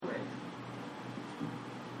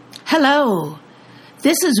Hello,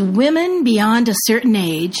 this is Women Beyond a Certain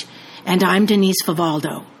Age, and I'm Denise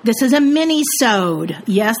Vivaldo. This is a mini-sode.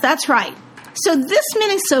 Yes, that's right. So this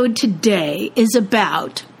mini-sode today is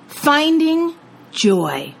about finding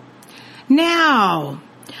joy. Now,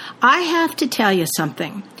 I have to tell you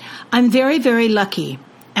something. I'm very, very lucky,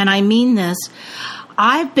 and I mean this.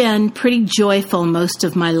 I've been pretty joyful most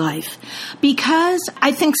of my life because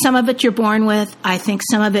I think some of it you're born with. I think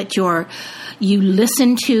some of it you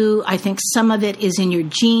listen to. I think some of it is in your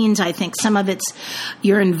genes. I think some of it's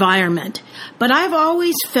your environment. But I've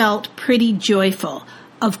always felt pretty joyful.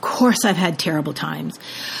 Of course, I've had terrible times,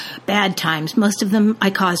 bad times. Most of them I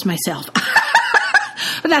caused myself.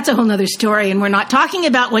 But that's a whole nother story, and we're not talking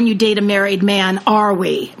about when you date a married man, are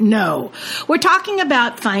we? No. We're talking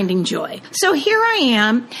about finding joy. So here I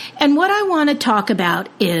am, and what I want to talk about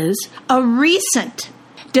is a recent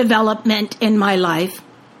development in my life.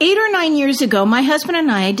 8 or 9 years ago, my husband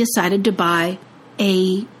and I decided to buy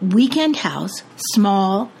a weekend house,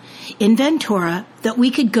 small, in Ventura, that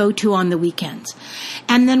we could go to on the weekends.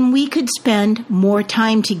 And then we could spend more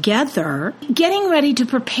time together getting ready to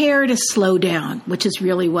prepare to slow down, which is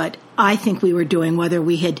really what I think we were doing, whether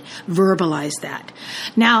we had verbalized that.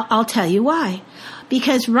 Now, I'll tell you why.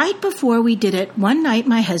 Because right before we did it, one night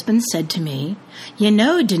my husband said to me, "You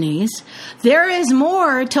know, Denise, there is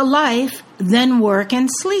more to life than work and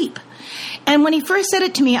sleep." And when he first said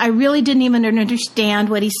it to me, I really didn't even understand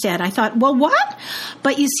what he said. I thought, well, what?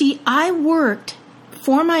 But you see, I worked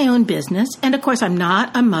for my own business. And of course, I'm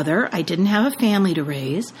not a mother. I didn't have a family to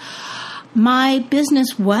raise. My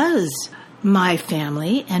business was my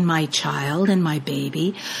family and my child and my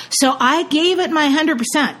baby. So I gave it my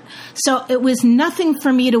 100%. So it was nothing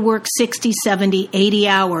for me to work 60, 70, 80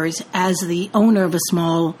 hours as the owner of a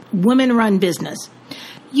small woman-run business.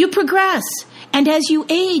 You progress. And as you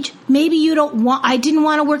age, maybe I didn't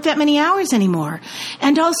want to work that many hours anymore.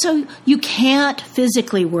 And also, you can't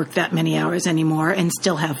physically work that many hours anymore and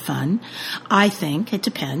still have fun. I think it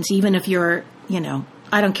depends. Even if you're,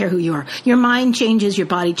 I don't care who you are. Your mind changes, your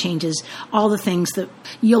body changes, all the things that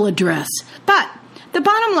you'll address. But the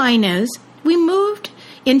bottom line is, we moved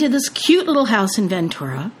into this cute little house in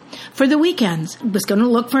Ventura for the weekends. I was going to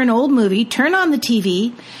look for an old movie, turn on the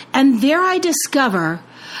TV, and there I discover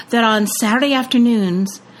that on Saturday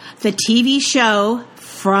afternoons, the TV show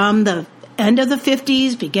from the end of the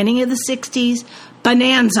 50s, beginning of the 60s,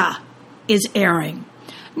 Bonanza, is airing.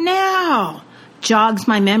 Now, jogs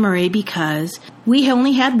my memory because we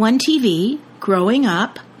only had one TV growing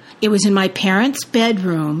up. It was in my parents'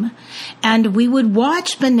 bedroom, and we would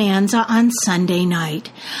watch Bonanza on Sunday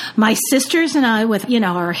night. My sisters and I, with,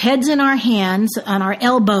 our heads in our hands, on our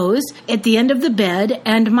elbows, at the end of the bed,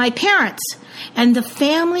 and my parents. And the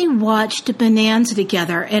family watched Bonanza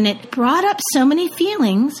together, and it brought up so many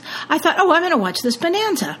feelings. I thought, I'm going to watch this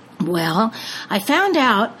Bonanza. Well, I found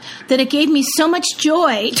out that it gave me so much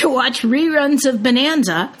joy to watch reruns of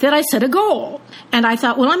Bonanza that I set a goal. And I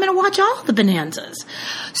thought, I'm going to watch all the Bonanzas.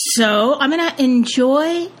 So I'm going to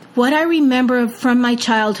enjoy what I remember from my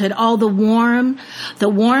childhood, all the warmth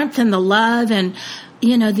and the love. And,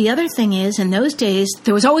 the other thing is, in those days,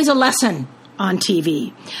 there was always a lesson on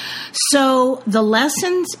TV. So the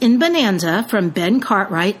lessons in Bonanza from Ben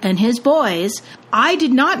Cartwright and his boys, I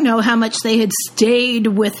did not know how much they had stayed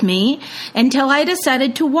with me until I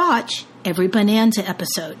decided to watch every Bonanza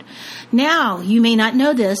episode. Now, you may not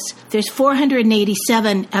know this, there's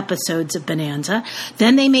 487 episodes of Bonanza.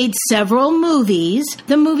 Then they made several movies.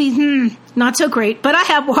 The movies, not so great, but I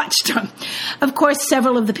have watched them. Of course,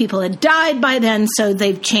 several of the people had died by then, so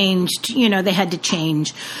they've changed, they had to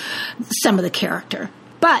change some of the character.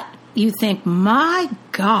 But you think, my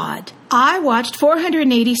God, I watched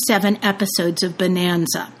 487 episodes of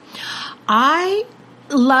Bonanza. I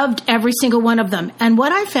loved every single one of them. And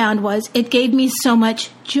what I found was it gave me so much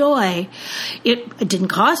joy. It didn't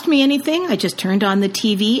cost me anything. I just turned on the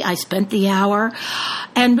TV. I spent the hour.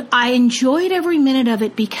 And I enjoyed every minute of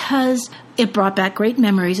it because it brought back great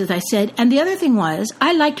memories, as I said. And the other thing was,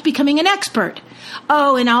 I liked becoming an expert.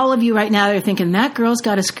 Oh, and all of you right now are thinking, that girl's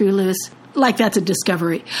got a screw loose. Like that's a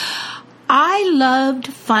discovery. I loved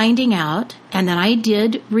finding out, and then I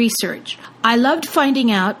did research. I loved finding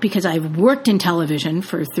out because I've worked in television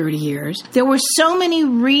for 30 years. There were so many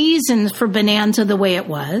reasons for Bonanza the way it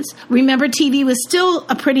was. Remember, TV was still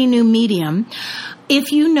a pretty new medium.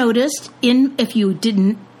 If you noticed, if you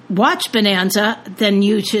didn't watch Bonanza, then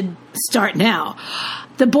you should start now.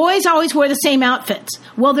 The boys always wore the same outfits.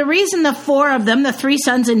 Well, the reason the four of them, the three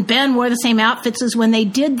sons and Ben, wore the same outfits is when they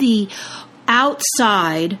did the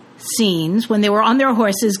outside scenes, when they were on their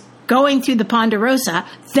horses going through the Ponderosa.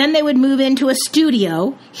 Then they would move into a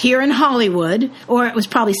studio here in Hollywood, or it was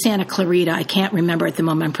probably Santa Clarita. I can't remember at the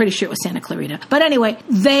moment. I'm pretty sure it was Santa Clarita. But anyway,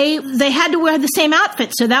 they had to wear the same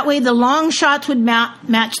outfit, so that way the long shots would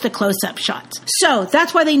match the close-up shots. So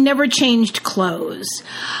that's why they never changed clothes.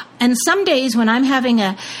 And some days when I'm having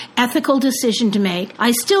an ethical decision to make,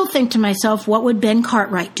 I still think to myself, what would Ben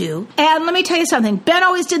Cartwright do? And let me tell you something. Ben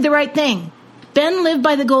always did the right thing. Ben lived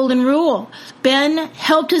by the golden rule. Ben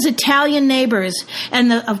helped his Italian neighbors.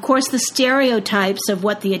 And, of course, the stereotypes of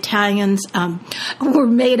what the Italians were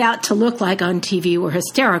made out to look like on TV were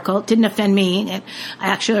hysterical. It didn't offend me. It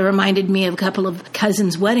actually reminded me of a couple of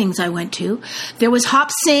cousins' weddings I went to. There was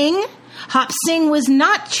Hop Sing. Hop Sing was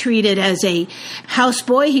not treated as a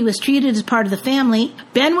houseboy. He was treated as part of the family.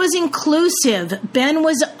 Ben was inclusive. Ben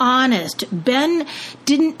was honest. Ben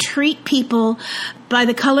didn't treat people by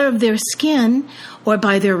the color of their skin or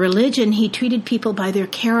by their religion. He treated people by their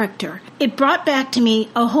character. It brought back to me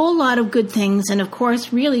a whole lot of good things. And of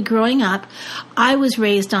course, really growing up, I was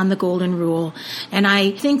raised on the golden rule. And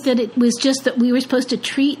I think that it was just that we were supposed to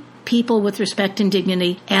treat people with respect and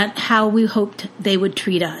dignity and how we hoped they would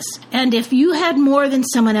treat us. And if you had more than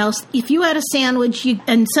someone else, if you had a sandwich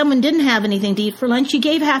and someone didn't have anything to eat for lunch, you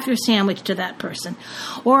gave half your sandwich to that person.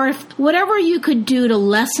 Or if whatever you could do to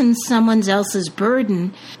lessen someone else's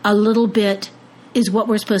burden a little bit is what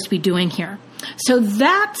we're supposed to be doing here. So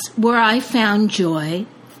that's where I found joy,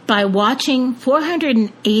 by watching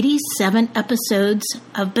 487 episodes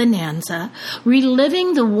of Bonanza,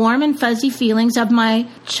 reliving the warm and fuzzy feelings of my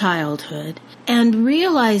childhood, and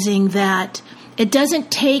realizing that it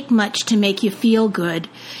doesn't take much to make you feel good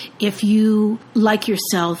if you like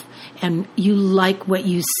yourself and you like what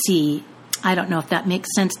you see. I don't know if that makes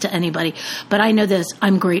sense to anybody, but I know this,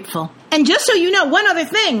 I'm grateful. And just so you know, one other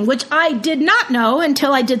thing, which I did not know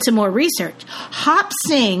until I did some more research. Hop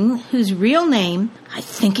Sing, whose real name,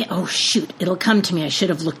 it'll come to me. I should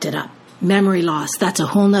have looked it up. Memory loss. That's a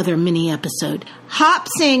whole nother mini episode. Hop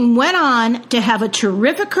Sing went on to have a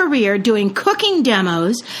terrific career doing cooking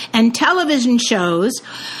demos and television shows.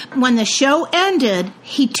 When the show ended,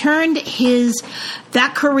 he turned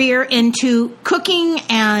that career into cooking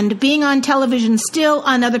and being on television still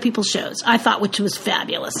on other people's shows. I thought, which was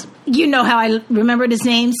fabulous. You know how I remembered his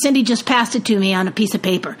name? Cindy just passed it to me on a piece of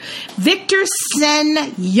paper. Victor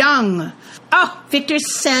Sen Young. Oh, Victor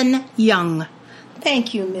Sen Young.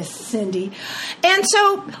 Thank you, Miss Cindy. And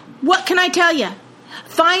so, what can I tell you?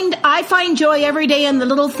 I find joy every day in the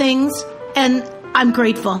little things, and I'm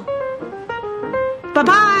grateful.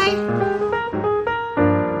 Bye-bye.